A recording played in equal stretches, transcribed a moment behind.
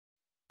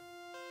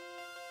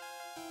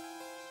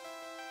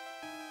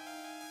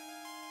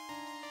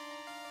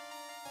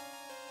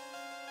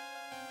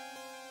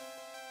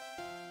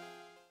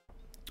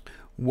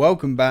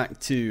Welcome back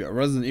to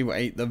Resident Evil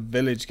 8 The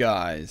Village,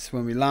 guys.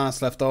 When we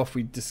last left off,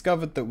 we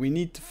discovered that we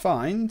need to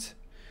find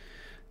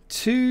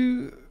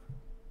two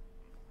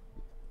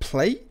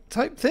plate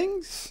type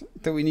things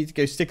that we need to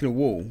go stick in a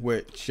wall,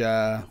 which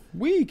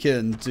we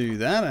can do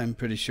that, I'm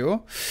pretty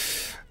sure.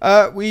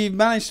 We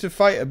managed to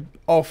fight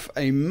off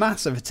a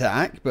massive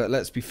attack, but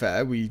let's be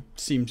fair, we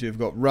seem to have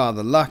got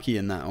rather lucky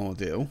in that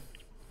ordeal.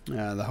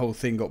 The whole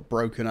thing got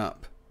broken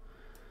up.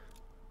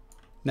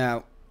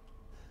 Now,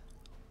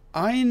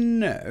 I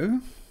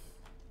know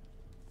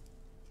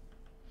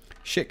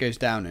shit goes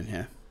down in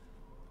here,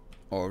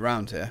 or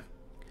around here,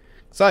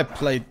 because I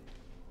played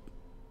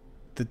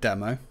the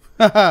demo.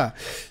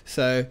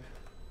 So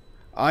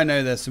I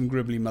know there's some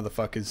gribbly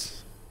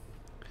motherfuckers,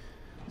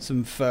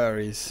 some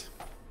furries,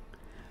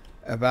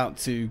 about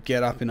to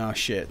get up in our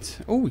shit.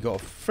 Oh, we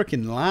got a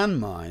freaking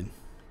landmine.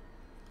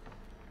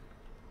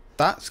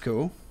 That's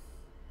cool.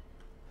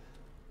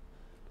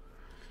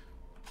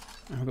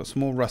 I've got some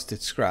more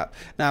rusted scrap.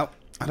 Now,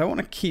 I don't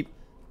want to keep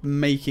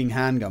making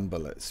handgun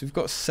bullets. We've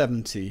got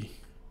 70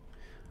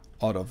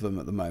 odd of them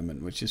at the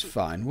moment, which is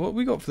fine. What have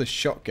we got for the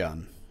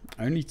shotgun?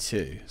 Only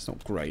 2. It's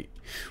not great.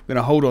 We're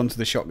going to hold on to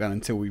the shotgun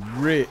until we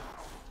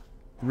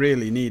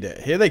really need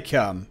it. Here they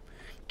come.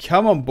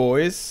 Come on,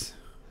 boys.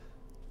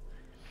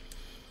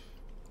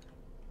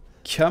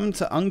 Come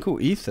to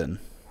Uncle Ethan.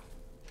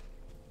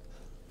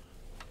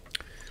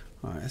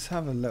 Alright, let's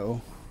have a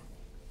little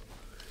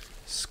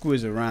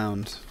squiz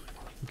around.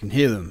 You can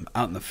hear them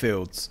out in the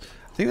fields.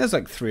 I think there's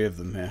like 3 of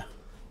them here.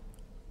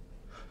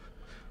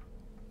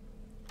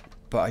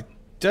 But I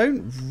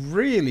don't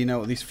really know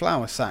what these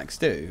flour sacks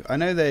do. I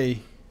know they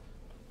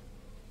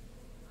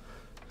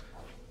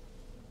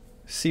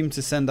seem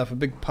to send up a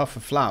big puff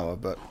of flour,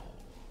 but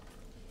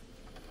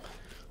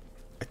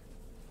I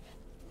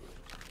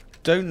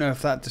don't know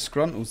if that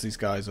disgruntles these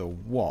guys or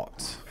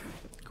what.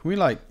 Can we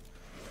like...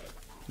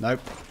 Nope.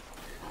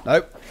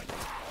 Nope.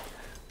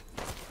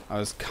 I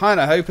was kind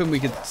of hoping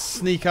we could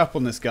sneak up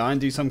on this guy and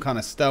do some kind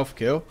of stealth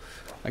kill.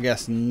 I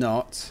guess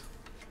not.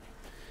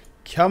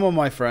 Come on,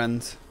 my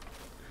friend.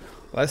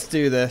 Let's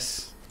do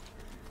this.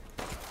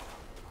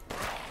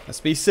 Let's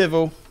be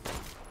civil.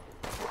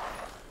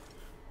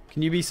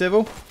 Can you be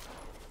civil?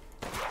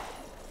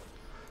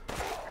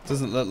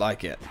 Doesn't look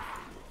like it.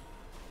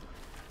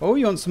 Oh,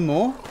 you want some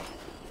more?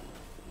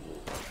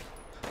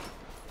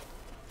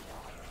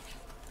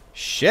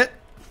 Shit.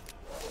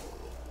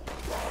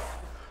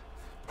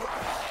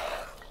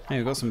 Hey,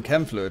 we've got some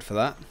chem fluid for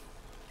that.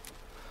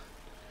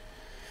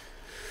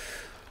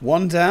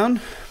 1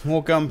 down.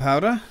 More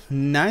gunpowder.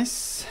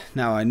 Nice.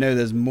 Now, I know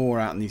there's more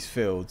out in these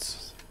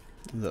fields.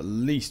 There's at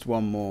least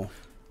 1 more.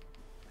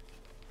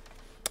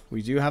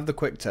 We do have the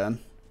quick turn.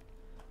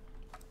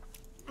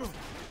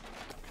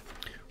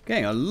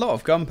 Getting a lot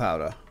of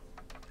gunpowder.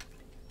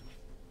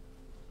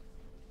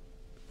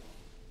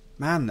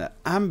 Man, the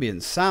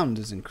ambient sound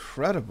is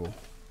incredible.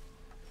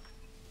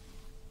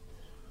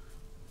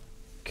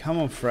 Come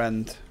on,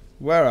 friend.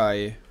 Where are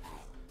you?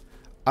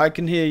 I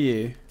can hear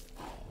you.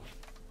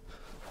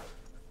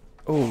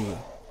 Oh.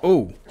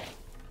 Oh.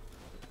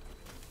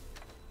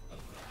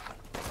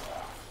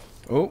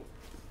 Oh.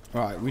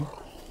 Right, we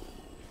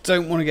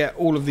don't want to get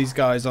all of these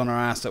guys on our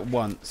ass at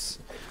once.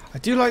 I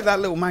do like that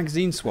little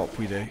magazine swap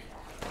we do.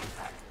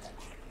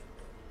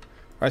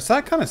 Right, so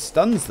that kind of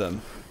stuns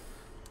them.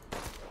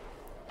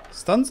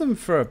 Stuns them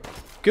for a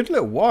good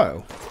little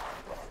while.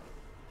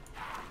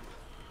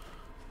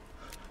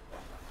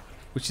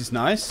 Which is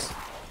nice.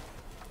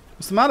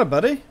 What's the matter,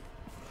 buddy?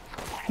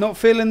 Not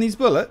feeling these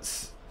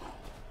bullets?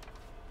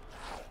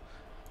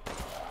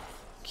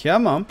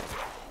 Come on.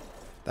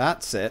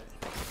 That's it.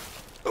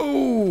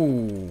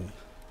 Ooh.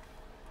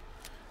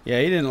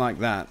 Yeah, he didn't like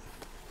that.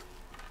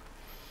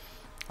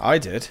 I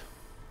did.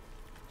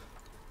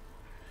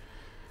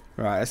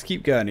 Right, let's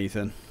keep going,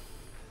 Ethan.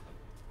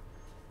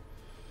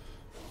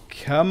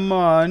 Come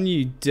on,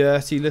 you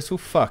dirty little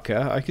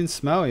fucker. I can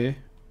smell you.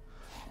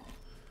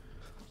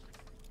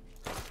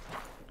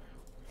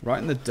 Right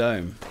in the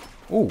dome.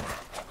 Ooh,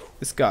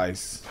 this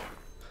guy's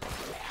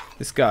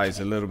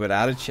a little bit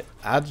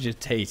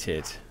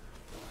agitated.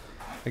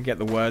 I get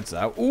the words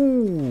out.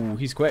 Ooh,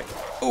 he's quick.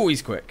 Ooh,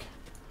 he's quick.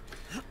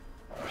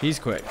 He's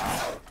quick.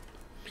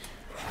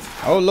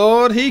 Oh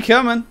Lord, he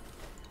coming.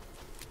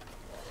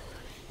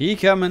 He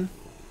coming.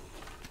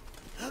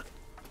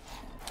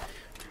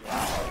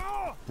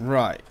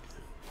 Right.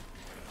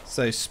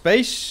 So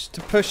space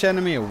to push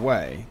enemy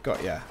away.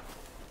 Got ya.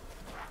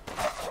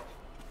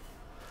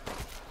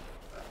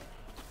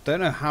 Don't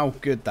know how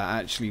good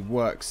that actually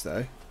works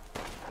though.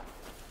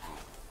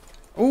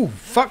 Oh,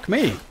 fuck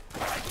me.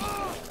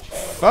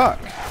 Fuck.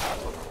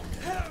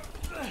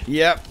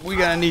 Yep, we're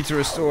gonna need to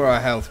restore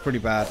our health pretty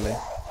badly.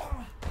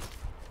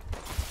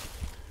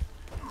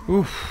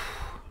 Oof.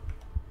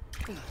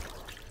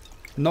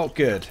 Not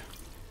good.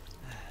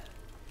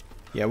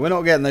 Yeah, we're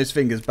not getting those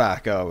fingers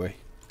back, are we?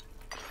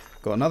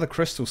 Got another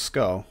crystal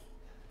skull.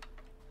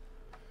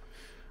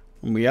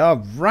 And we are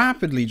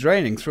rapidly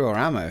draining through our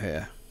ammo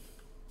here.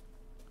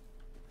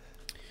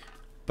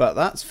 But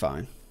that's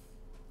fine.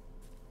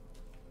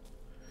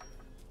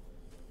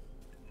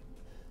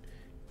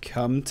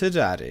 Come to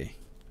daddy.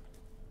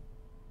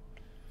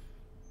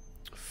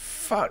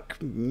 Fuck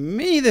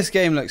me, this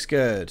game looks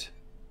good.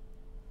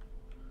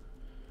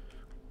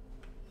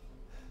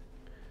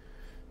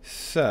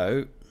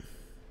 So,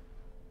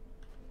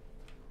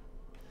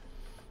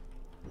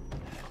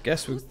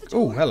 guess we.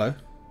 Oh, hello.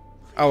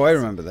 Oh, I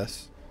remember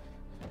this.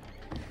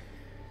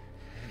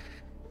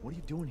 What are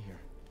you doing here?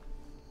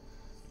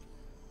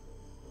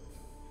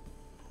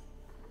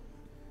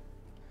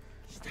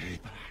 Stay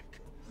back.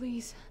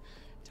 Please,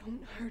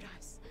 don't hurt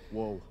us.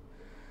 Whoa.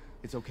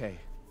 It's okay.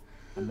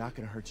 I'm not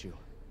gonna hurt you.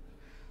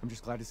 I'm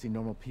just glad to see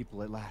normal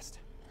people at last.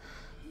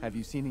 Have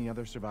you seen any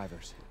other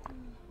survivors?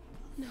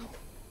 No.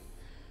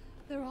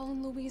 They're all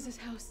in Louise's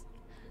house.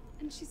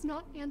 And she's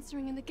not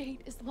answering and the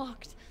gate is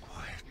locked.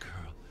 Quiet,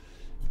 girl.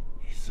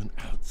 He's an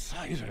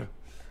outsider.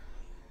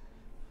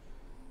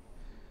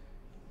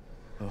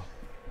 Oh.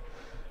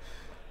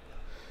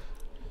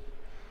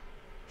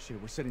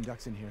 Shit, we're sitting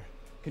ducks in here.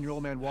 Can your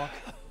old man walk?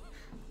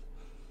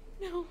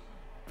 No.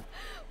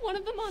 One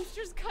of the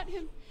monsters cut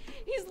him.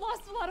 He's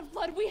lost a lot of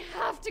blood. We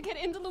have to get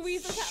into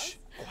Louise's house.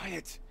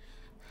 Quiet.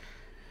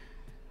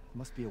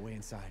 Must be a way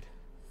inside.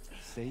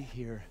 Stay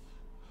here.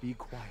 Be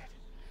quiet.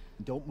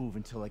 And don't move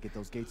until I get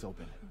those gates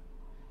open.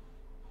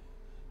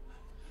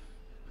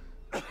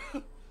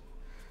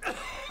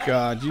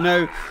 God, you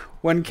know,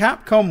 when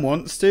Capcom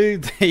wants to,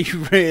 they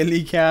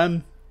really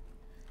can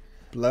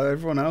blow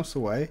everyone else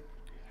away.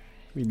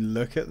 I mean,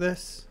 look at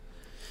this.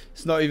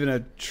 It's not even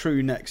a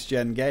true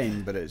next-gen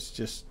game, but it's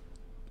just...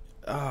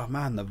 Oh,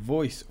 man, the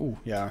voice. Oh,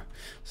 yeah.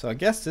 So I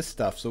guess this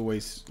stuff's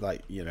always,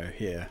 like, you know,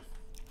 here.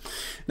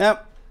 Now,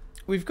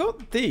 we've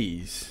got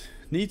these.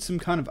 Need some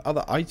kind of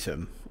other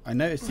item. I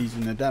noticed these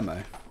in the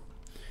demo.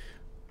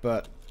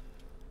 But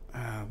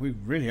we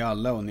really are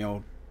low on the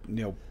old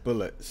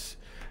bullets.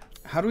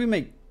 How do we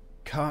make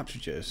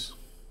cartridges?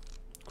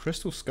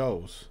 Crystal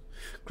skulls.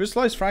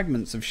 Crystallized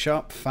fragments of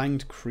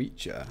sharp-fanged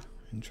creature.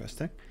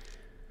 Interesting.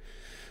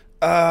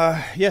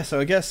 Yeah, so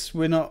I guess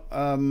we're not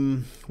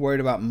worried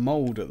about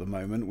mold at the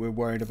moment. We're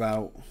worried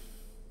about...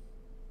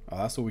 Oh,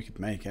 that's all we could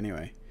make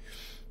anyway.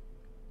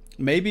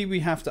 Maybe we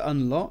have to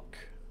unlock...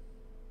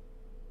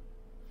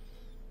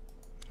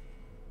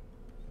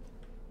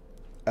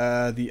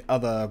 the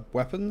other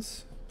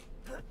weapons?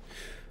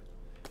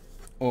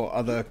 Or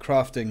other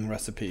crafting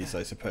recipes,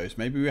 I suppose.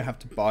 Maybe we have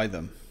to buy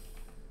them.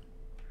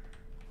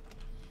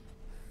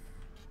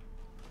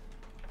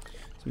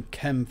 Some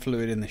chem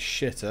fluid in the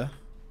shitter.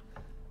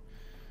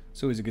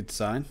 It's always a good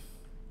sign.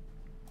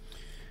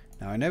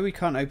 Now I know we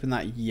can't open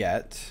that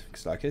yet,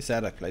 because like I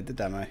said, I played the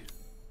demo.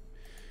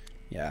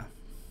 Yeah.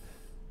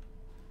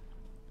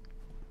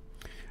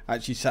 I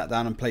actually sat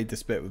down and played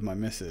this bit with my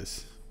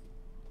missus.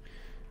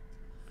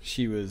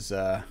 She was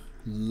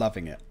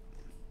loving it.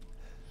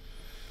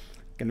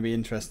 Going to be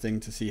interesting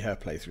to see her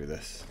play through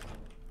this.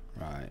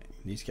 Right,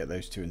 need to get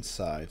those two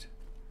inside.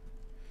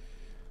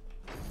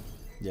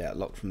 Yeah,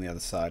 locked from the other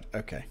side.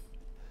 Okay.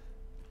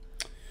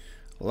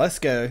 Let's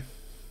go.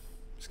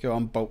 Let's go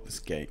unbolt this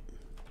gate.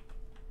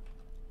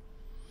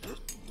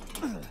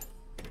 I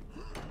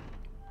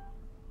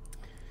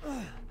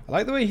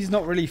like the way he's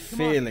not really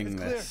feeling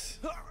this.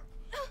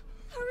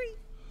 Hurry!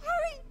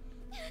 Hurry!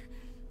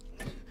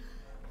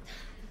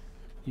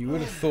 You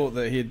would have thought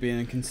that he'd be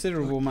in a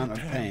considerable amount of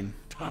pain.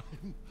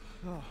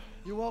 Oh,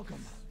 you're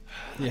welcome.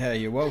 Yeah,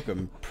 you're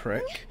welcome,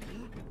 prick.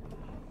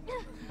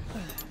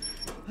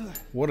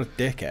 What a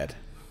dickhead.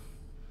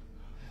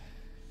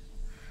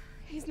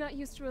 He's not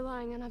used to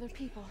relying on other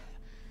people.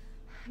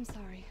 I'm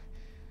sorry.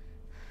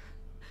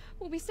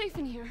 We'll be safe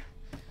in here,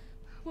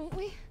 won't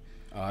we?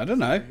 I don't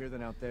know. Here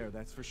than out there,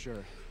 that's for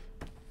sure.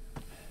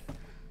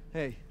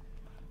 Hey,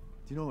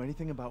 do you know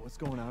anything about what's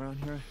going on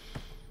around here?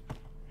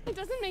 It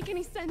doesn't make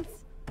any sense.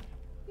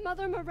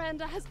 Mother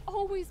Miranda has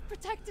always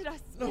protected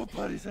us.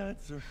 Nobody's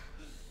answer.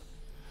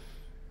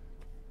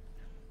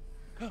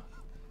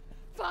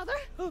 Father?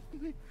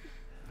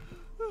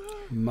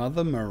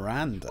 Mother We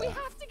Miranda.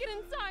 have to get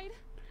inside.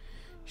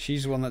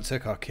 She's the one that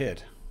took our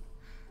kid.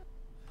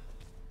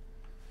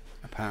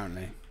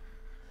 Apparently.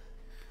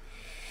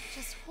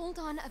 Just hold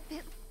on a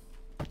bit.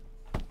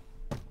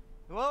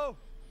 Hello?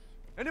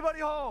 Anybody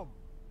home?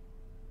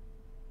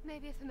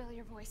 Maybe a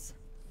familiar voice.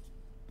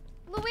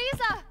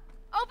 Louisa!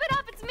 Open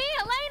up! It's me,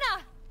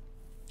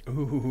 Elena!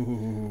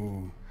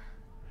 Ooh.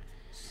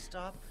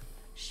 Stop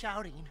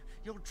shouting.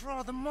 You'll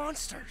draw the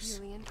monsters.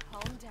 Julian,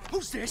 calm down.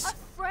 Who's this? A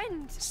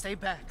friend! Stay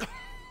back.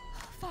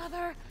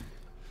 Father!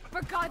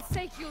 For God's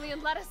sake,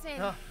 Julian, let us in.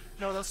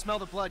 No, they'll smell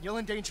the blood. You'll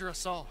endanger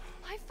us all.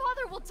 My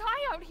father will die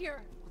out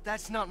here.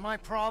 That's not my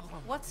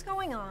problem. What's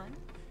going on?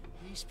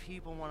 These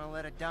people want to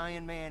let a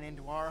dying man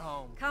into our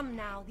home. Come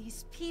now,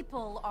 these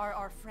people are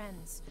our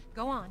friends.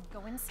 Go on,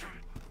 go inside.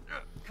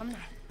 Come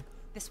now,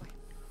 this way.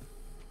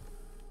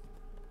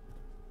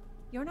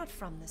 You're not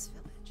from this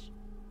village.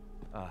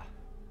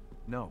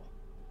 No.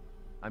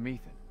 I'm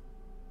Ethan.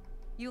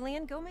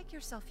 Julian, go make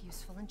yourself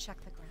useful and check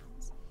the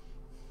grounds.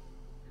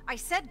 I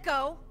said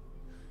go!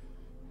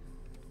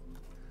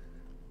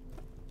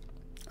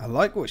 I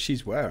like what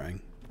she's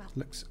wearing.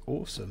 Looks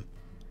awesome.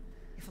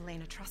 If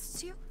Elena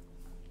trusts you,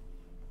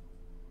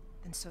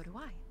 then so do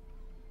I.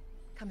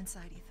 Come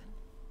inside,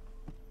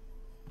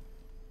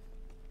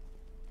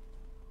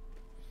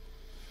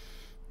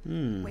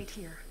 Ethan. Wait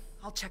here.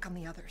 I'll check on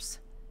the others.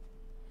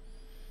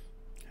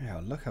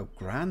 Yeah, look how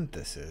grand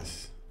this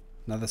is.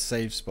 Another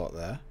save spot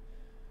there.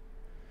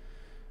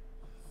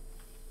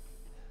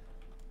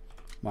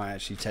 Might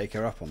actually take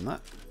her up on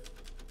that.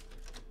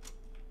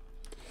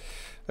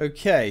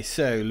 Okay,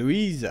 so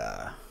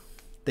Louisa.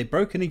 They've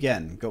broken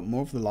again. Got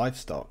more of the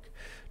livestock.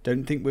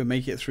 Don't think we'll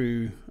make it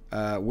through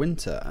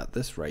winter at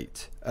this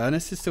rate.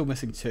 Ernest is still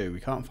missing too. We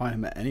can't find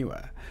him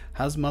anywhere.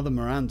 Has Mother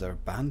Miranda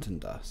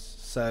abandoned us?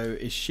 So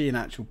is she an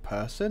actual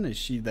person? Is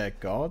she their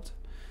god?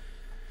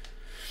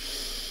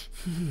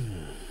 This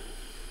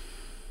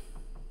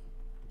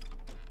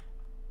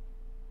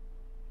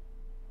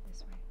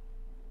way.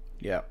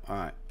 Yeah,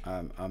 alright.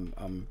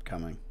 I'm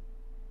coming.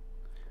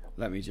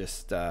 Let me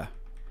just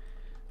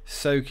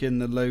soak in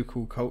the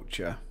local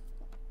culture.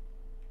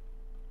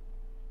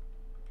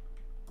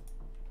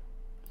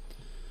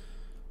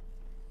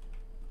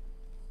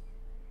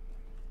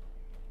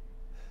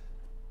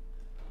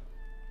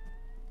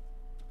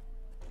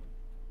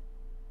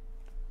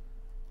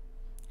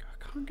 I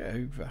can't get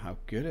over how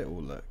good it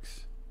all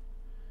looks.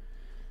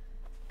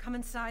 Come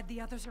inside,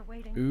 the others are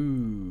waiting.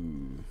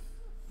 Ooh.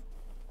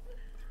 The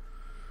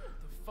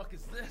fuck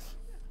is this?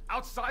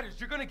 Outsiders,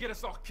 you're gonna get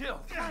us all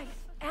killed. Quiet,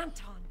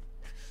 Anton.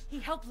 He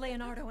helped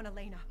Leonardo and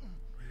Elena.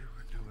 We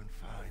were doing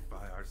fine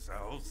by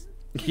ourselves.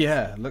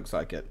 Yeah, looks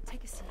like it.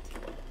 Take a seat.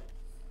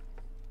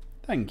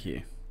 Thank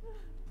you.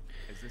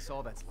 Is this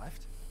all that's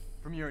left?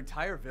 From your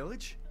entire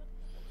village?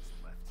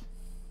 Left.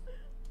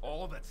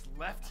 All that's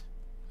left?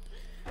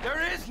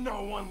 There is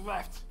no one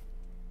left.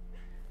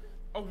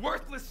 A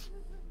worthless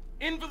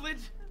invalid,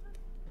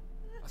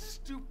 a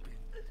stupid,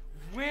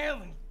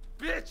 wailing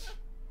bitch,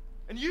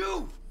 and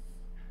you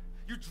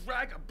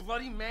drag a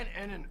bloody man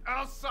and an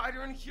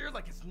outsider in here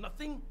like it's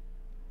nothing,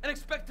 and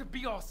expect to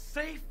be all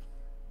safe?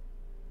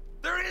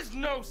 There is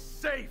no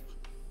safe.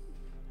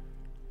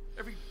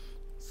 Every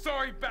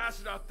sorry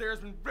bastard out there has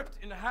been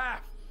ripped in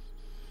half.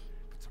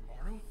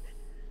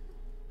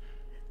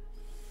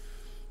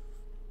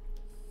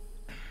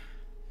 But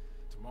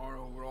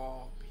tomorrow we'll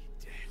all be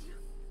dead.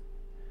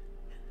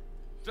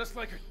 Just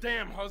like her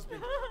damn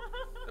husband.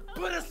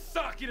 Put a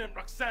sock in it,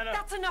 Roxana!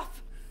 That's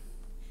enough!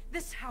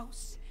 This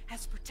house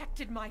has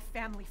protected my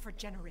family for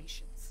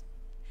generations.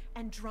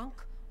 And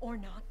drunk or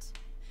not,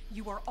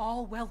 you are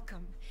all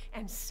welcome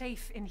and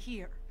safe in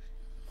here.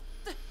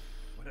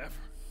 Whatever.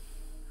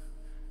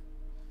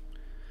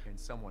 Can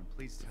someone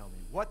please tell me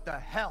what the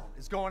hell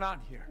is going on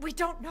here? We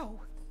don't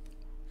know.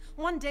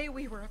 One day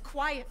we were a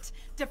quiet,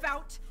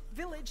 devout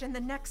village, and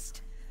the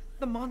next,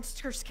 the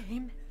monsters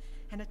came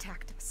and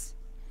attacked us.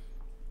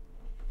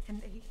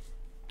 And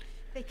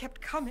they kept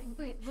coming.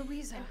 Wait,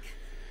 Louisa.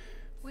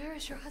 Where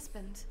is your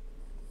husband?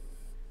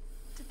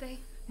 Did they?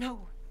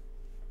 No.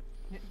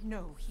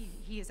 No,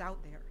 he is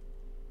out there.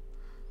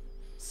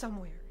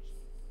 Somewhere.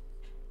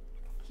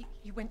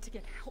 He went to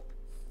get help.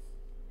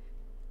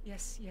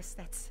 Yes,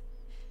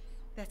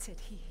 that's it.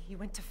 He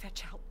went to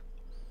fetch help.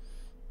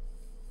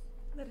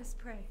 Let us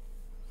pray.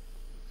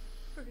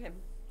 For him.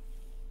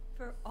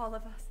 For all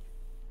of us.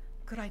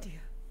 Good idea.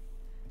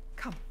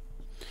 Come.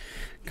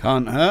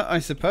 Can't hurt, I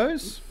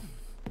suppose.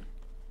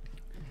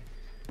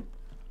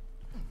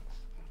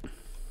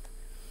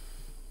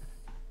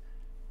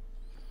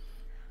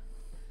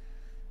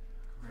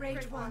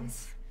 Great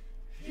ones,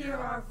 hear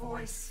our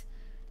voice.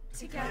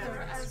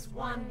 Together as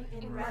one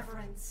in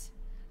reverence,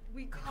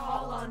 we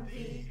call on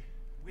thee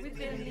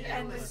within the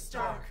endless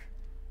dark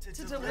to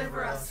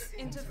deliver us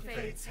into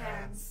fate's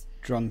hands.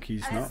 Drunk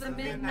he's As not. the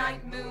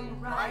midnight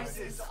moon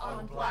rises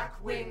on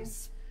black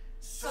wings,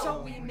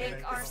 so we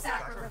make our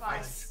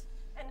sacrifice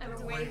and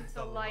await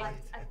the light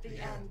at the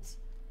end.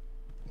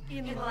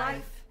 In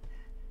life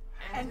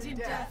and in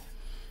death,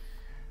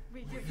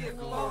 we give you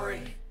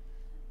glory,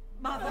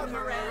 Mother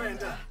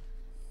Miranda.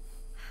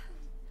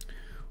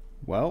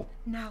 Well,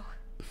 Now,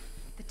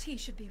 the tea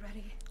should be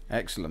ready.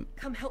 excellent.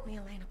 Come help me,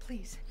 Elena,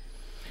 please.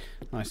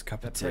 Nice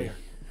cup of That tea. prayer.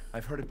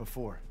 I've heard it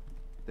before.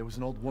 There was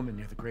an old woman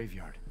near the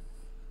graveyard.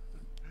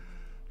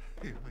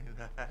 You mean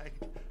the hag?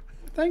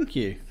 Thank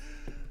you.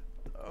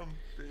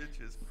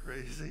 Bitch is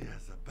crazy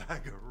as a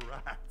bag of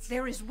rats.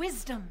 There is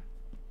wisdom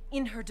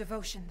in her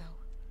devotion, though.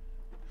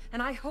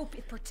 And I hope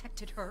it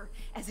protected her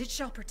as it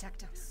shall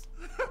protect us.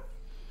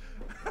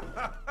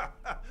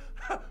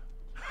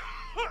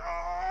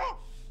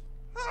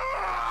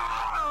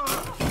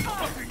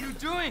 What are you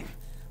doing?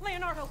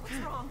 Leonardo, what's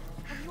wrong?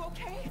 Are you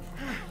okay?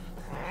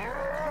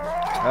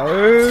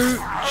 Oh,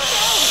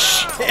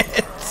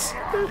 shit.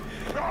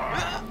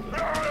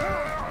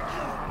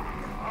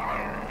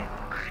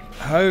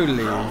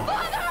 Holy.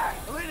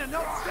 Elena,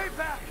 no, stay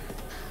back!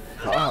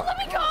 Let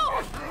me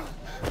go!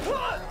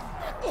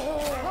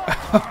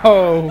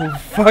 Oh,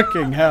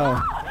 fucking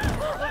hell.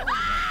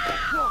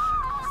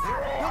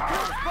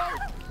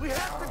 We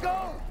have to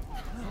go!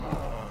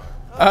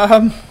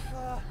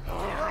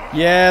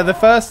 Yeah, the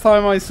first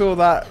time I saw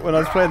that when I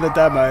was playing the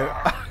demo,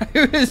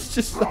 it was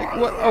just like,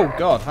 what? Oh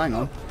god, hang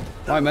on.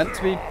 Am I meant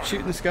to be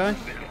shooting this guy?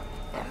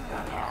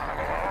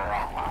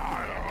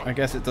 I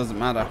guess it doesn't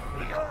matter.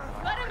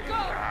 Let him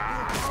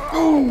go.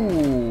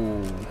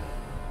 Ooh.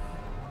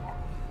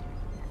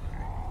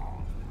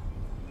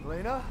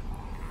 Elena?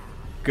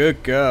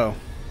 Good girl.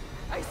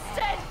 I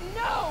said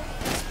no.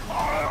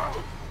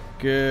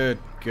 Good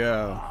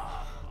girl.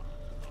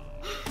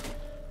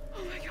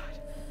 Oh my god.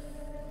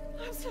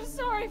 I'm so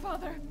sorry,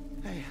 Father.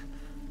 Hey,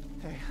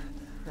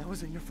 that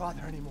wasn't your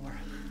father anymore.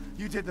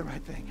 You did the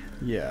right thing.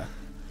 Yeah.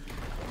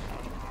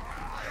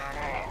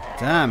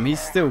 Damn, he's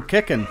still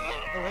kicking.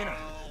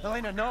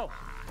 Elena, no.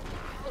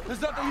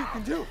 There's nothing you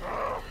can do.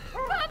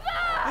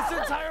 Papa! This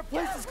entire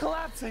place is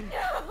collapsing.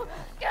 No.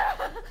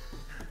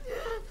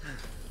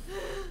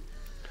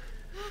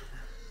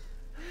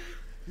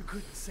 You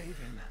couldn't save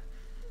him.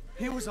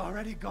 He was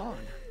already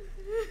gone.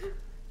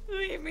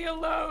 Leave me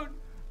alone.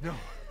 No,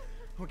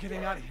 we're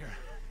getting out of here.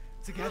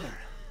 Together.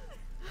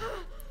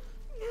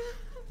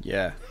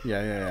 Yeah.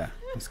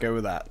 Let's go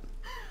with that.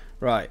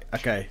 Right,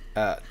 okay.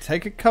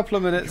 Take a couple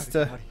of minutes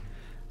to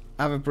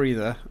have a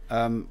breather.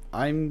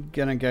 I'm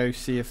gonna go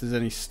see if there's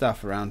any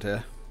stuff around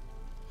here.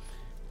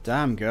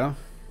 Damn, girl.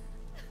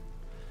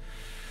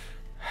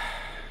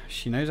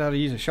 She knows how to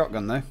use a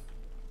shotgun, though.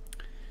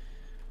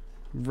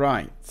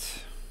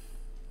 Right.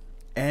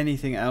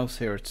 Anything else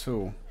here at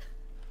all?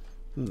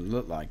 Doesn't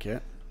look like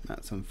it.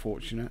 That's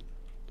unfortunate.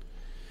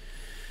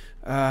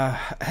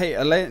 Hey,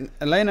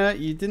 Elena,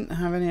 you didn't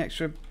have any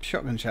extra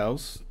shotgun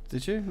shells,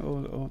 did you?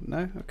 Or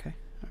no? Okay.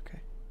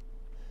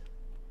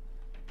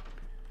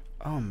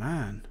 Oh,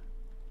 man.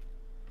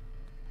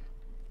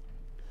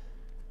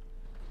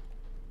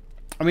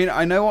 I mean,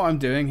 I know what I'm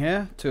doing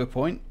here to a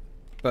point,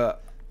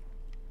 but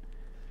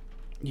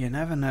you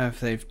never know if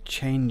they've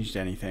changed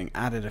anything,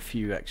 added a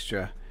few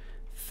extra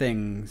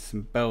things,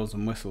 some bells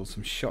and whistles,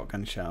 some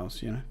shotgun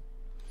shells, you know.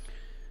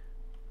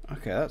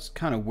 Okay, that's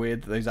kind of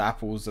weird that those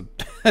apples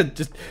are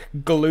just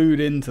glued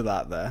into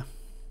that there.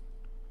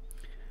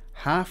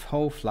 Half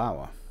whole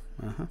flour.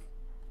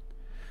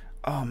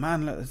 Oh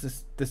man, look,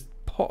 there's this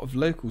pot of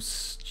local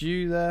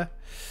stew there.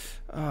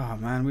 Oh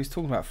man, we was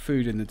talking about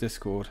food in the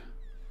Discord.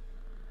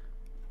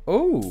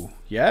 Oh,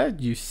 yeah,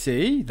 you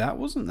see, that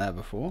wasn't there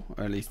before,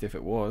 or at least if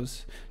it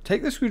was.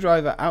 Take the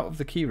screwdriver out of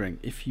the keyring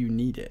if you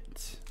need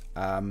it.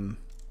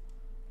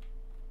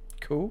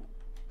 Cool.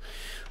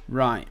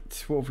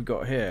 Right, what have we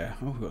got here?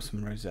 Oh, we've got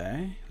some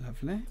rosé.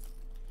 Lovely.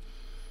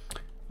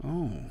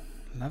 Oh,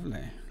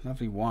 lovely.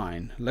 Lovely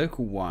wine.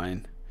 Local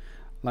wine.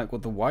 Like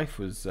what the wife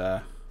was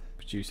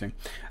producing.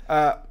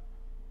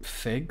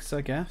 Figs,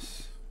 I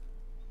guess.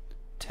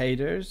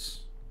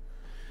 Taters.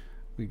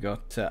 We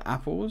got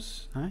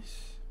apples.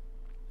 Nice.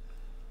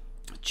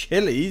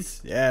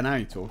 Chilies. Yeah, now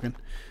you're talking.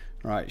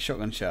 Right,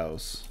 shotgun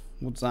shells.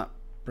 What does that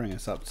bring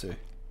us up to?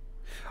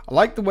 I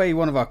like the way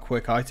one of our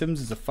quick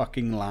items is a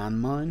fucking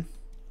landmine.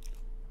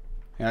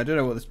 Yeah, I don't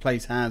know what this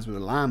place has with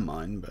a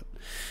landmine, but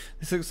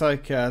this looks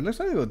like they've got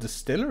a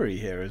distillery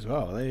here as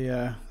well.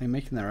 They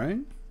making their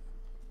own?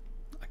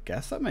 I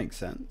guess that makes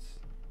sense.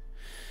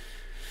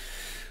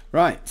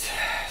 Right,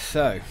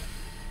 so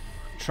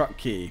truck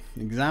key.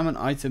 Examine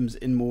items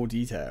in more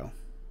detail.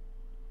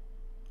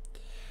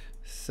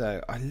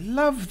 So I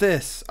love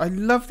this. I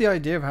love the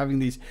idea of having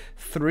these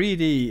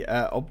 3D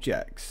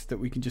objects that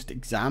we can just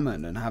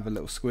examine and have a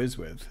little squiz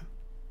with.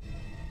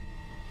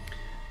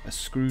 A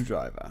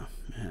screwdriver.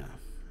 Yeah.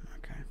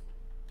 Okay.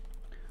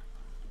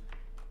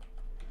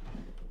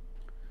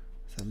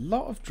 There's a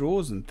lot of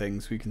drawers and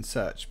things we can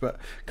search, but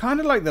kind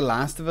of like The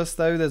Last of Us,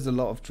 though. There's a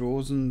lot of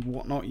drawers and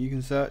whatnot you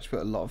can search,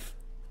 but a lot of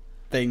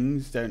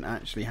things don't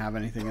actually have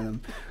anything in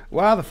them.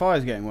 Wow, the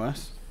fire's getting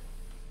worse.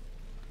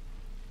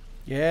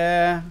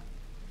 Yeah.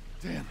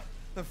 Damn,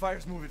 the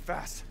fire's moving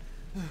fast.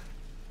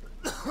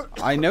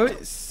 I know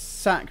it's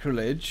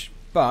sacrilege,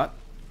 but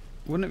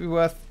wouldn't it be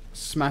worth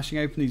smashing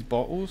open these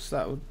bottles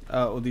that would,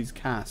 or these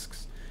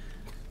casks?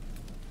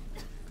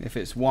 If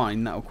it's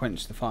wine, that will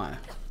quench the fire.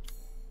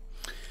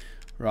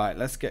 Right,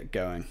 let's get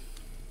going.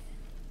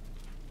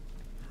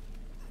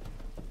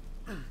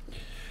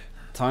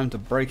 Time to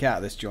break out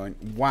of this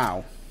joint.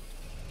 Wow.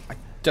 I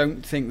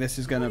don't think this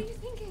is going to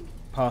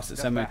pass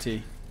its MOT.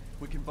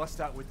 We can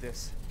bust out with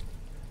this.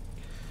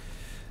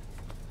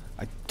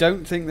 I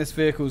don't think this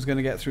vehicle is going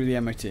to get through the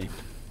MOT.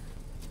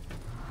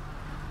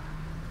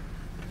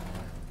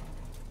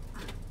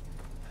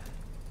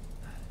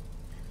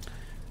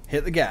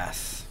 Hit the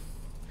gas.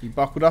 You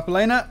buckled up,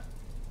 Elena?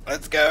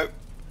 Let's go.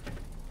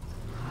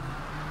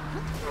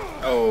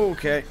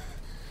 Okay.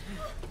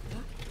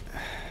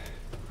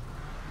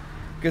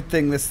 Good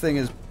thing this thing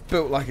is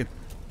built like a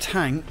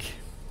tank.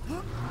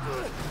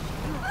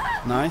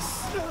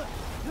 Nice.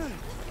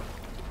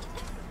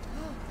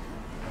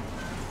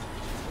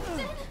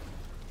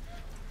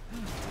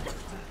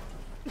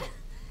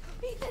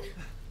 Ethan,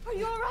 are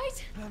you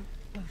alright? I'm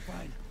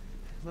fine.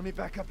 Let me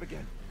back up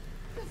again.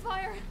 The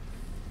fire.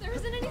 There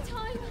isn't any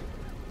time.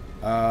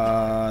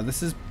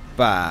 This is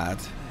bad.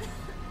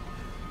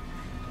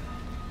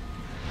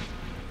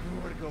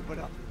 open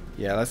up.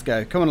 Yeah, let's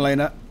go. Come on,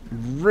 Elena.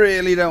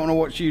 Really don't want to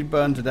watch you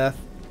burn to death.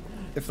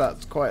 If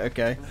that's quite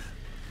okay.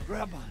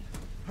 Grab on.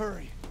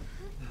 Hurry.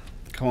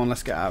 Come on,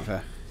 let's get out of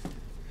here.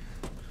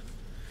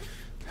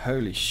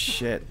 Holy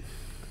shit.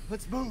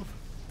 Let's move.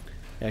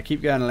 Yeah,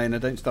 keep going, Elena.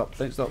 Don't stop.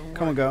 Don't stop.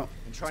 Come on, girl.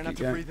 And try Let's not keep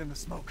to going. breathe in the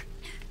smoke.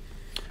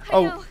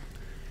 I know.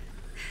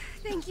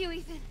 Thank you,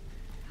 Ethan.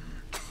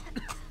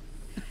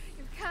 You're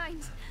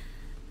kind.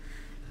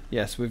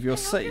 Yes, with your I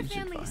hope your sage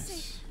family is advice.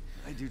 safe.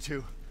 I do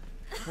too.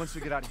 Once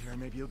we get out of here,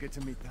 maybe you'll get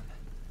to meet them.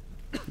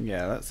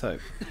 Yeah, let's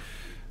hope.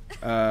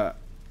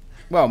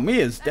 Well,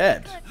 Mia's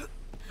dead,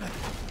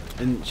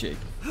 isn't she?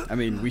 I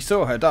mean, we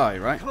saw her die,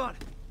 right? Come on.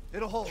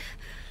 It'll hold.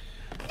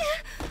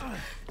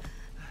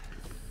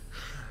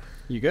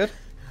 You good?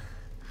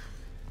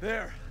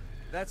 There.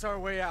 That's our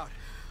way out.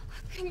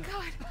 Thank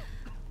God.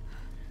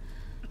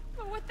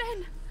 But what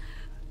then?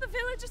 The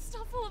village is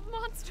still full of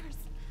monsters.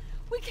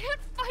 We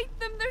can't fight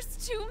them. There's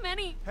too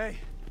many. Hey.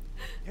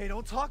 Hey,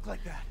 don't talk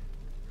like that.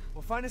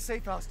 We'll find a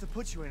safe house to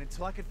put you in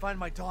until I can find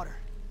my daughter.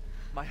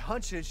 My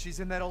hunch is she's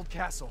in that old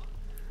castle.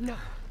 No.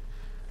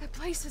 That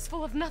place is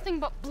full of nothing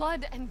but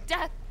blood and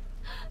death.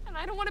 And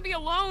I don't want to be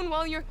alone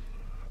while you're...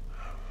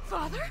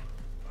 Father?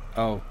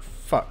 Oh,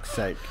 fuck's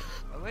sake.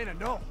 Elena,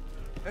 no.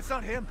 That's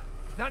not him.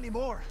 Not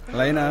anymore.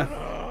 Elena.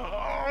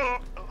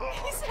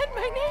 He said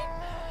my name.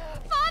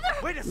 Father!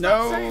 Wait, it's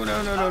No,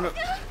 not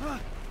safe. no.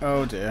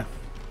 Oh, dear.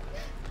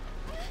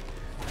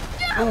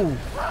 Ooh.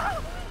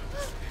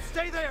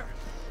 Stay there.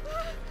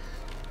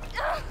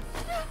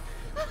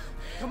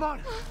 Come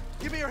on.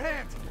 Give me your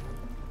hand.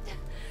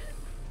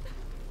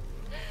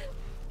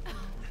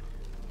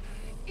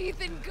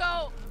 Ethan,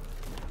 go!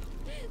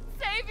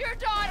 Save your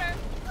daughter!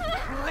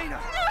 Elena,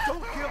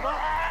 don't give up.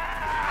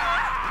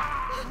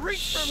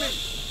 Reach for me.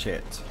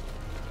 Shit.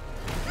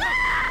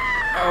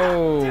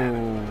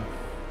 Oh.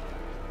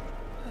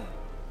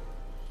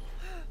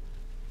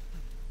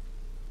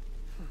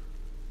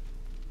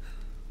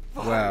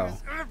 Why Wow.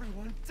 is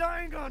everyone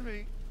dying on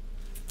me?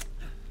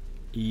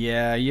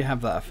 Yeah, you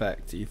have that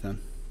effect,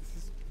 Ethan.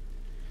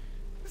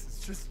 This is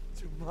just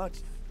too much.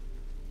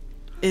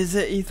 Is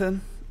it,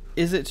 Ethan?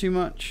 Is it too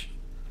much?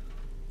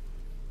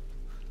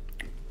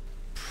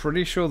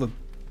 Pretty sure the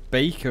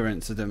Baker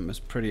incident was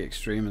pretty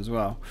extreme as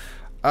well.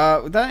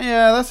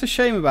 That's a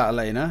shame about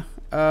Elena.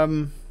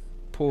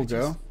 Poor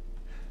girl.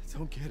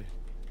 Don't get it.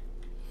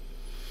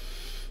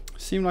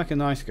 Seemed like a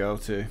nice girl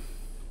too.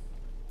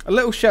 A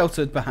little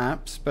sheltered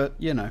perhaps, but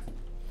you know.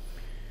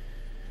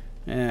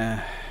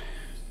 Yeah.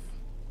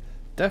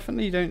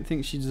 Definitely don't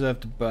think she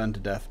deserved to burn to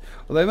death.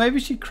 Although maybe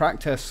she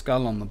cracked her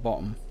skull on the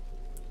bottom.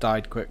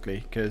 Died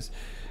quickly, because,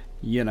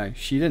 you know,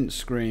 she didn't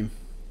scream.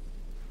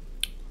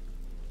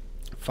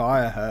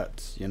 Fire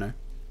hurts, you know.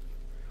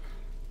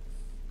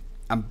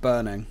 And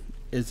burning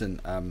isn't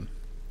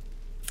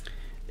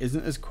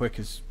as quick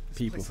as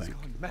people This place think.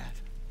 is going mad.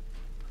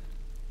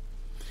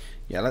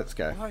 Yeah, let's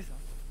go. Why the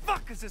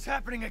fuck is this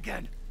happening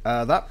again?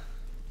 That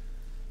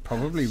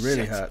probably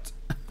really Shit. hurt.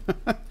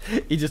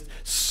 He just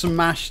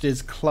smashed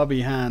his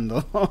clubby hand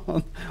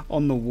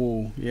on the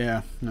wall.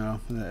 Yeah, no,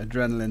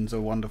 adrenaline's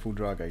a wonderful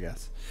drug, I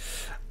guess.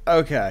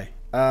 Okay,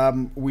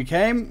 we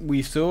came,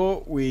 we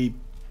saw, we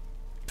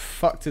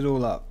fucked it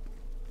all up.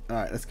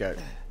 Alright, let's go.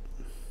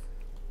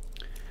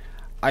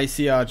 I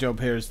see our job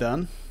here is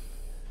done.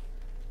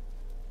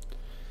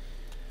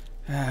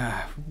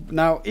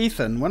 Now,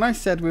 Ethan, when I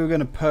said we were going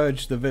to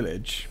purge the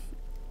village,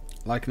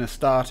 like an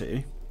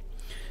Astarte,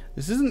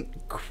 this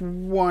isn't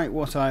quite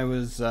what I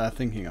was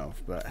thinking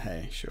of, but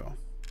hey, sure.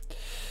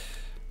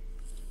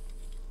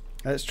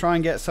 Let's try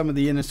and get some of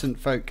the innocent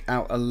folk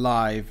out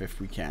alive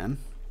if we can.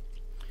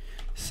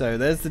 So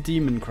there's the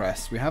demon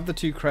crest. We have the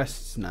 2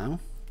 crests now.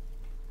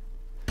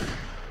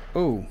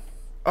 Oh.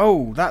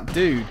 Oh, that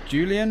dude,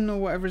 Julian or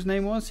whatever his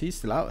name was, he's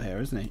still out here,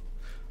 isn't he?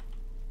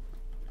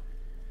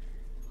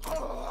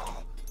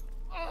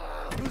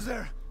 Who's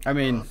there? I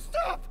mean...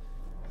 Stop!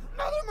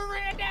 Mother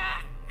Miranda!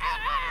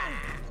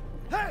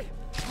 Hey!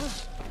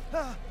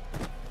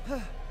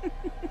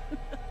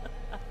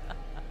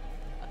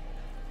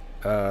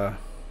 Who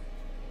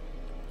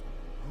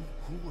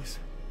was...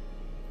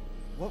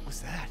 What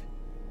was that?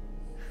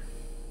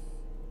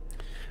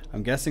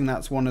 I'm guessing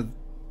that's one of...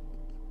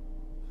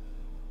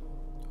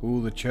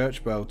 Ooh, the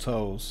church bell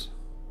tolls.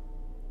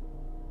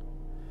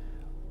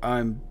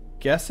 I'm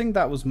guessing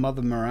that was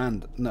Mother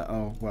Miranda. No,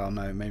 oh, well,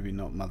 no, maybe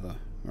not Mother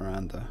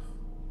Miranda.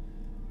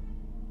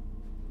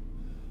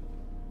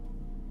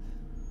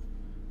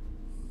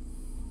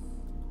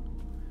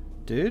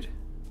 Dude?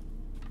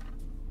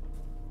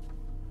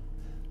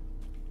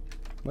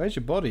 Where's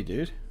your body,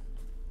 dude?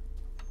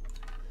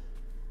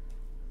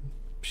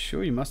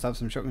 Sure, you must have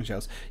some shotgun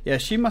shells. Yeah,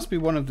 she must be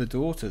one of the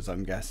daughters,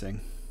 I'm guessing.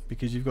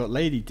 Because you've got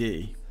Lady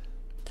D.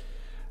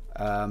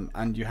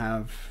 And you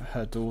have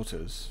her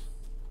daughters.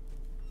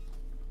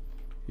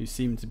 Who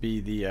seem to be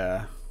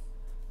the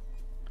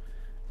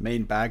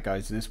main bad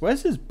guys in this.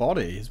 Where's his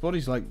body? His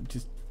body's like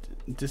just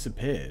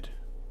disappeared.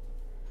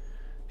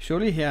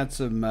 Surely he had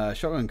some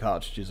shotgun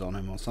cartridges on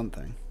him or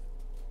something.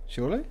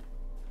 Surely?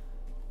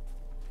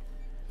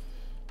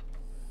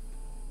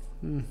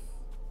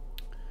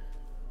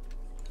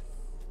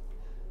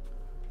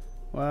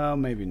 Well,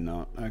 maybe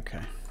not.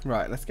 Okay.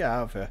 Right, let's get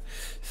out of here.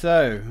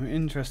 So,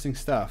 interesting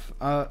stuff.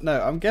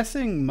 No, I'm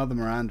guessing Mother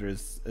Miranda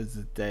is a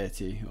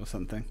deity or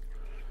something.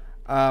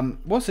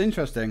 What's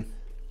interesting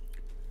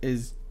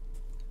is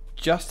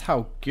just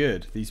how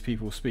good these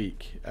people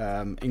speak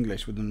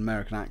English with an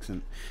American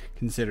accent,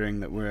 considering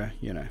that we're,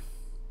 you know,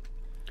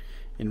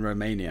 in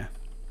Romania.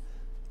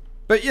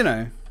 But, you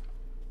know,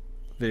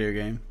 video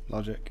game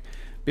logic.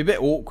 Be a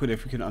bit awkward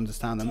if we couldn't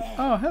understand them.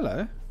 Oh,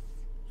 hello.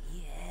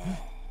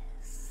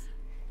 Yes.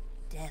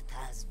 Death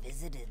has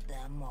visited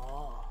them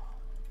all.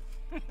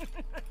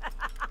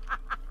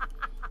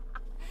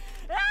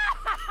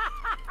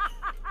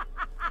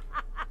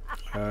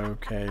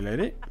 Okay,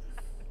 lady.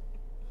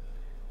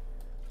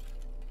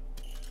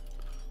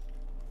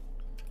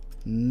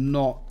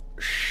 Not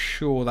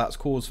sure that's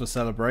cause for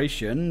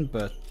celebration,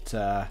 but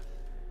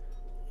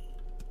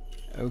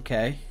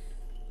okay.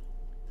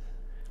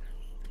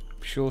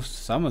 I'm sure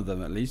some of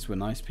them at least were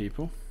nice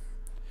people.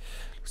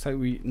 Looks like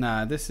we...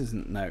 Nah, this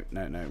isn't... No,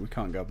 we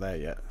can't go up there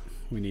yet.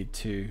 We need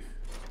to...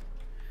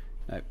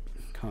 Nope,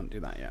 can't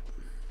do that yet.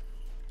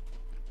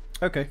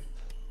 Okay.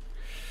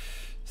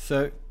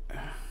 So...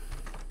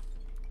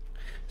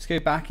 Let's go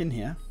back in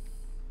here.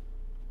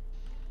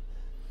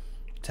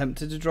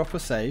 Tempted to drop a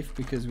save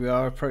because we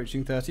are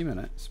approaching 30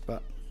 minutes,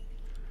 but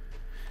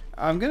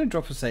I'm going to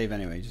drop a save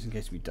anyway, just in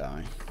case we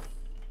die.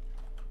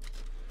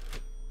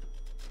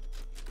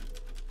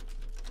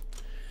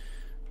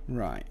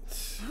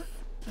 Right.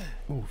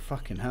 Oh,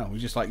 fucking hell. We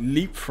just like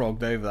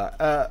leapfrogged over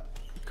that.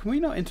 Can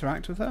we not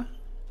interact with her?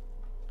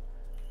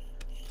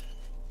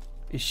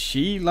 Is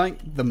she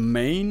like the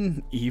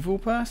main evil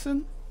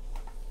person?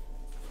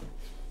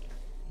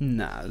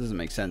 Nah, that doesn't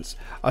make sense.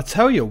 I'll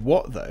tell you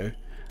what though,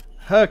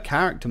 her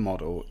character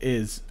model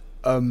is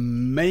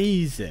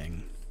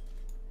amazing.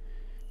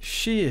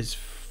 She is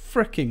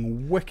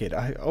freaking wicked.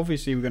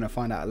 Obviously we're going to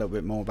find out a little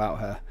bit more about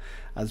her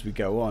as we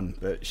go on,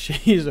 but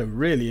she is a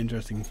really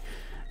interesting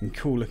and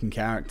cool looking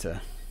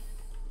character.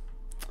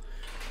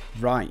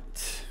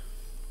 Right.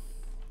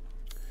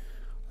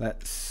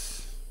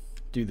 Let's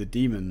do the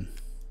demon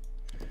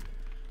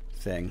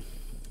thing.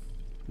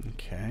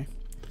 Okay.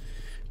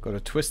 Got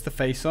to twist the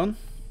face on.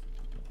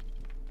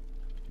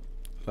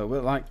 A little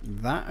bit like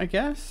that, I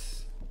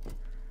guess.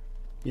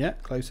 Yeah,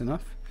 close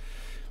enough.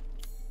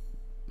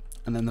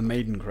 And then the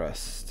maiden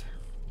crest.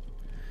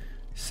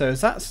 So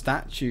is that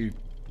statue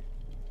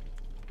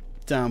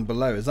down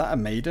below, is that a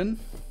maiden?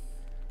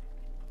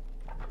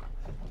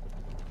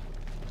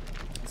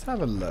 Let's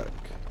have a look.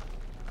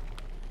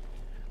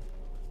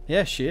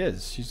 Yeah, she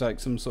is. She's like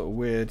some sort of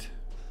weird...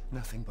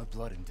 Nothing but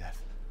blood and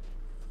death.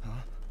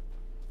 Huh?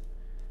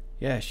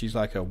 Yeah, she's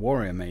like a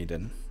warrior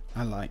maiden.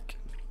 I like.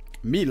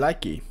 Me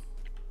likey.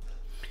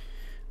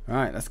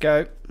 Alright, let's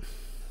go.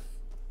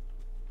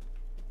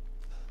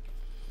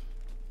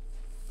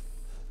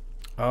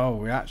 Oh,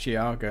 we actually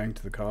are going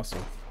to the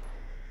castle.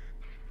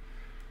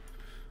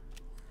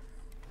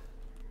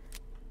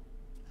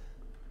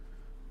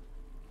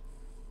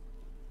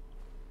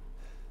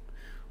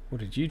 What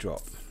did you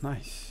drop?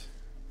 Nice.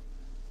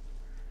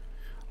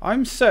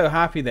 I'm so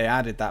happy they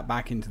added that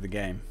back into the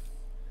game.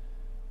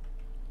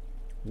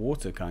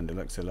 Water kind of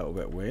looks a little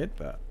bit weird,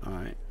 but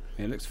alright.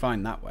 It looks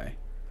fine that way.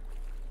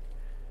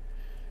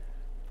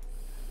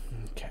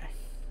 Okay.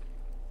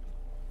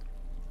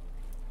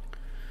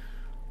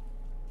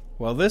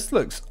 Well, this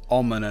looks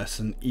ominous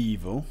and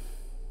evil.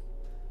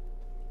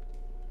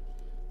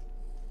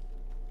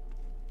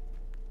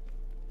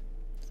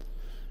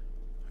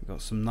 We've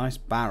got some nice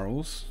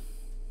barrels.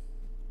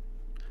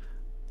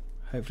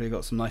 Hopefully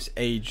got some nice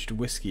aged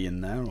whiskey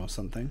in there or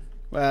something.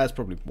 Well, it's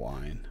probably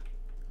wine.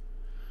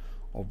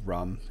 Or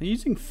rum. They're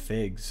using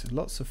figs.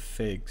 Lots of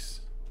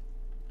figs.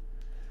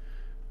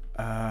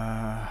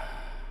 Well.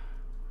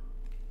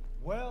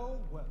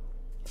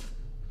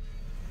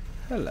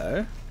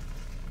 Hello.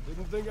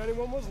 Didn't think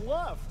anyone was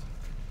left.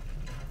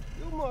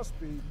 You must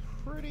be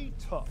pretty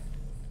tough.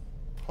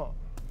 Huh.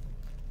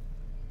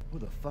 Who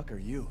the fuck are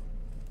you?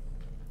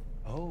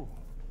 Oh,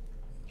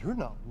 you're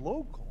not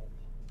local.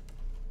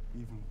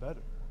 Even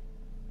better.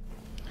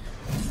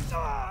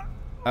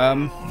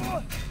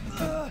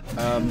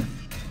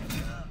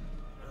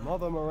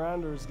 Mother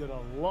Miranda's gonna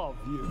love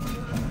you.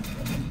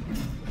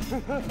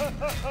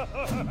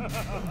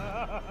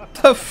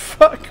 The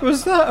fuck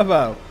was that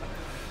about?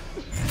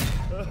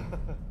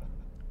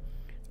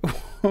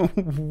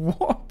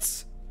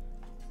 What?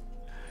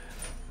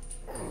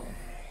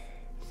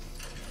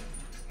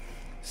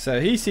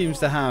 So he seems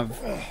to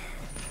have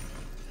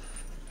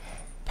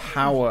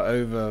power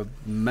over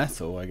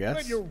metal, I guess.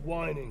 But you're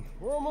whining.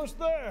 We're almost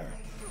there.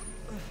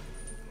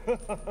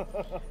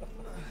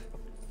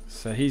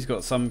 So he's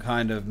got some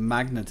kind of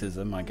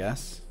magnetism, I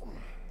guess.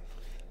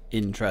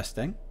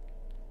 Interesting.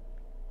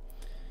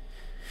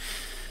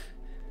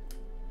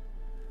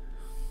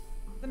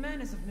 The man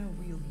is of no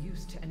real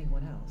use to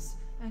anyone else,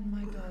 and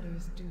my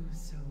daughters do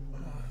so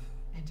love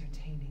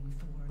entertaining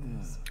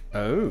foreigners.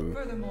 Oh.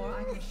 Furthermore,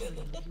 I can assure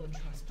you that you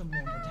entrust the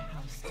mortal to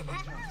House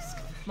Scimitar.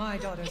 My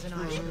daughters and I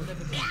will deliver them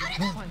to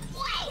the point.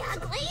 Way,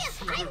 ugly!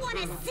 I want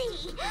to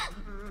see!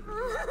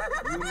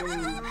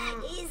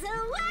 He's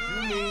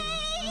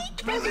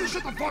awake! Buzzy,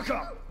 shut the fuck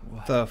up!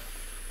 The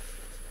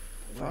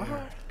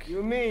fuck?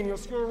 You mean you'll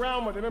screw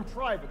around with him in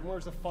private?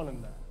 Where's the fun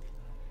in that?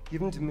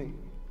 Give him to me,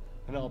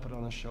 and I'll put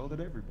on a show that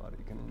everybody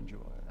can enjoy.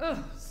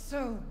 Ugh,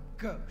 so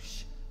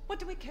gauche. What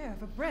do we care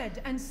for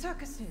bread and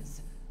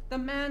circuses? The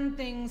man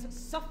thinks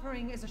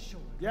suffering is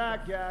assured.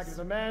 Yak, yak, as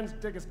a man's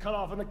dick is cut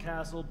off in the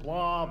castle,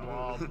 blah,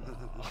 blah,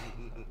 blah.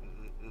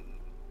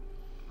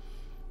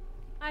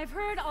 I've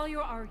heard all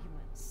your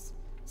arguments.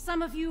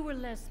 Some of you were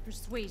less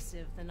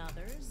persuasive than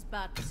others,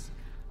 but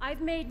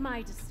I've made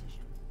my decision.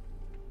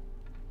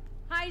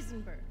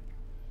 Heisenberg,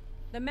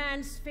 the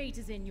man's fate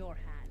is in your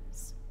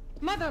hands.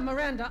 Mother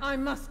Miranda, I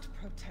must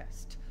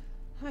protest.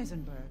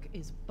 Heisenberg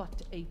is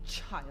but a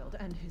child,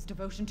 and his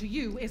devotion to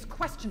you is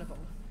questionable.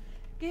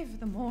 Give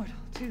the mortal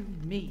to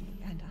me,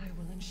 and I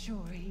will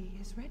ensure he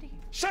is ready.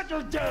 Shut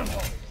your damn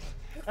hole!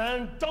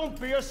 And don't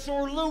be a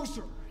sore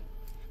loser!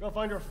 Go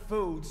find your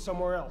food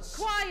somewhere else.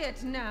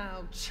 Quiet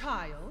now,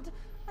 child.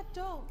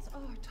 Adults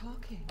are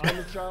talking. I'm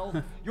the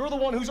child. You're the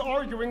one who's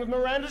arguing with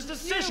Miranda's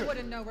decision. You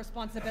wouldn't know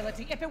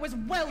responsibility if it was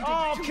welded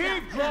Oh, to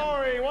keep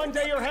growing! One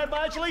day your head will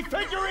actually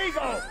fit your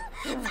ego!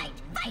 Fight,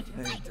 fight,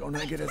 Hey, don't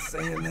I get a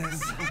say in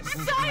this?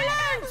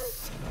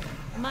 Silence!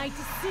 My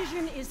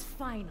decision is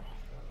final.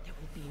 There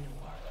will be no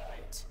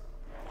argument.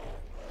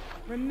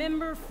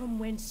 Remember from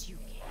whence you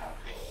came.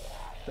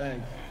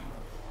 Thank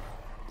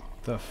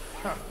The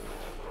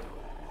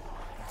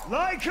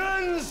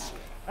Lycans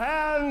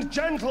and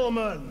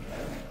gentlemen,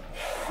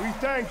 we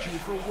thank you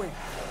for waiting.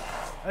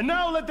 And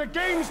now let the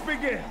games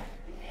begin.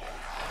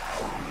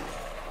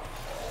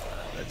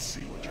 Let's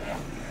see what you're doing.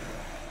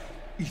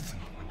 Ethan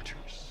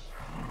Winters.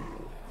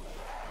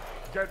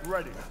 Get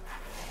ready.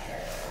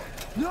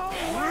 No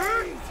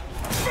way!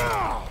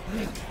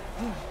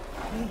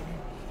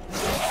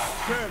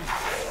 10,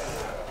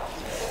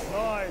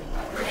 9,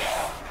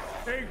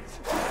 8,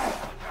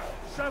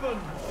 7,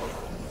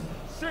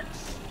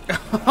 6.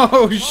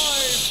 Oh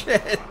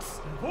shit!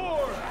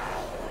 4,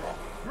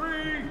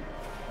 3,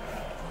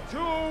 2.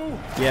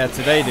 Yeah,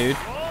 today, dude.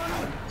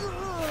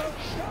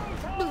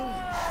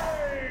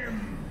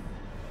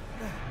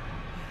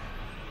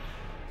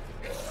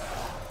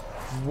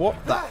 What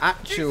the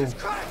actual?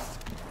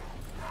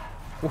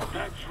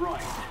 That's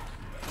right.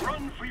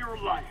 Run for your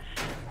life.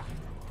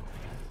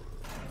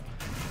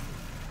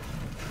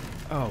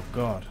 Oh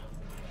god.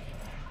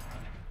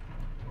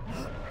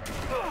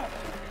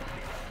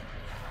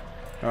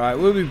 Alright,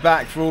 we'll be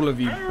back for all of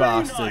you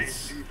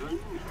bastards.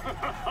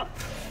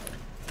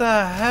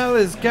 The hell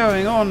is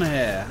going on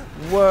here?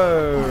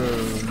 Whoa.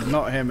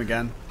 Not him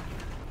again.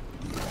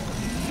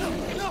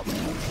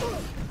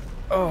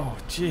 Oh,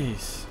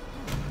 jeez.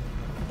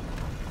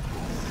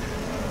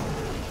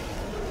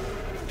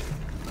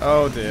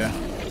 Oh dear.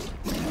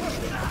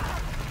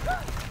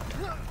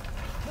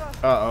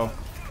 Uh-oh.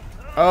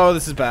 Oh,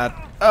 this is bad.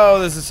 Oh,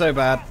 this is so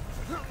bad.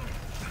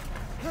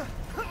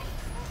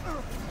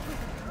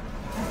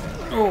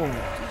 Oh,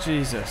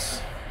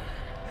 Jesus.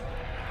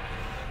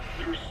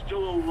 You're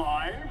still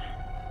alive?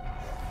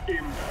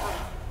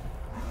 Impressive.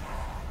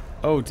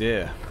 Oh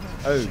dear.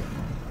 Oh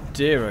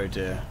dear, oh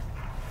dear.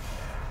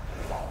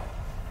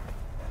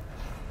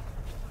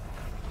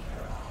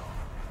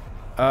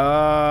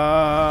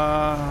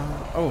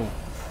 Oh,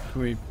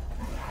 can we?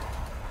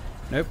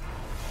 Nope.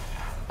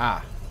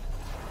 Ah.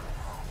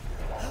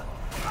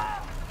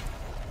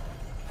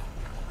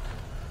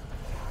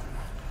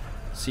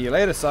 See you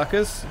later,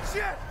 suckers.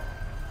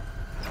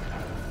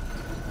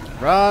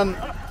 Run!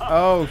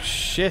 Oh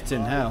shit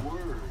in hell.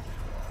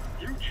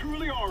 You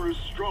truly are as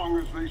strong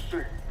as they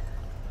say.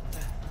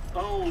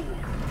 Oh,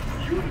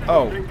 you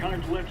think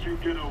I'd let you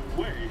get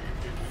away?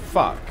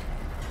 Fuck.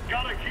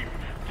 Gotta keep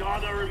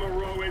Donna and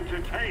Moreau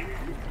entertained.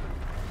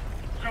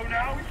 So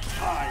now it's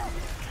time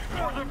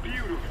for the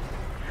beautiful,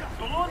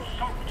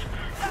 blood-soaked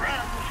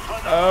grand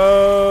finale.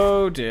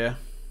 Oh dear.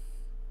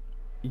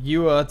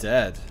 You are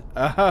dead.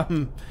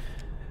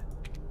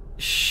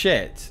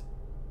 Shit.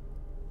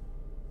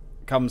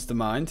 Comes to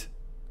mind.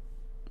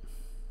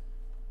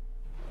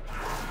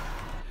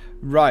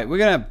 Right, we're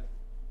gonna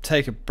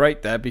take a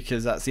break there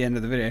because that's the end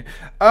of the video.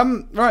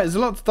 Right, there's a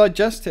lot to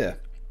digest here.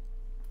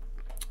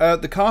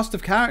 The cast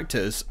of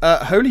characters.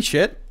 Holy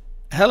shit.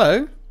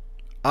 Hello.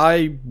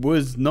 I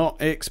was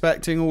not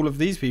expecting all of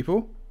these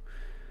people.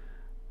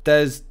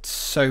 There's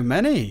so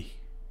many.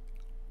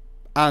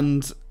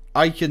 And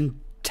I can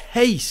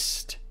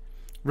taste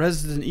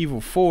Resident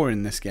Evil 4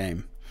 in this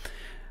game.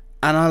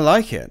 And I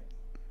like it.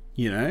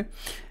 You know?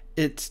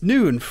 It's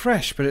new and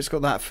fresh, but it's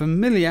got that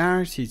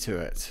familiarity to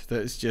it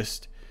that's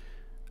just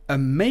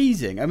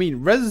amazing. I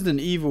mean, Resident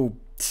Evil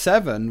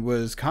 7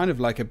 was kind of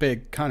like a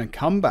big kind of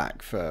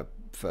comeback for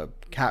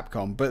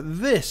Capcom, but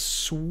this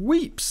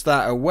sweeps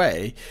that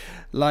away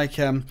like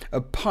a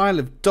pile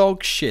of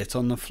dog shit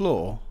on the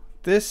floor.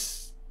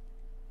 This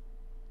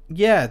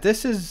yeah,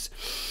 this is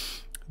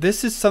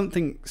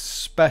something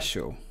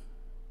special.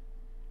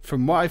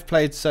 From what I've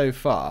played so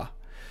far,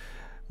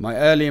 my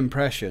early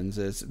impressions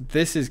is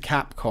this is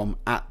Capcom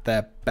at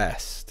their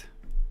best.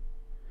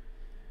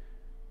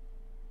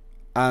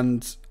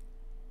 And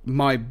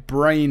my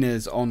brain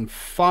is on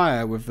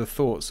fire with the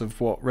thoughts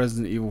of what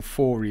Resident Evil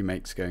 4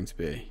 remake's going to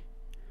be.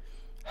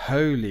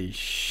 Holy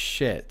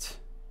shit.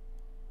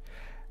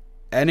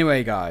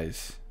 Anyway,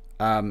 guys,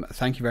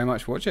 thank you very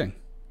much for watching.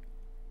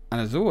 And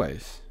as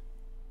always,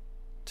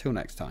 till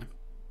next time.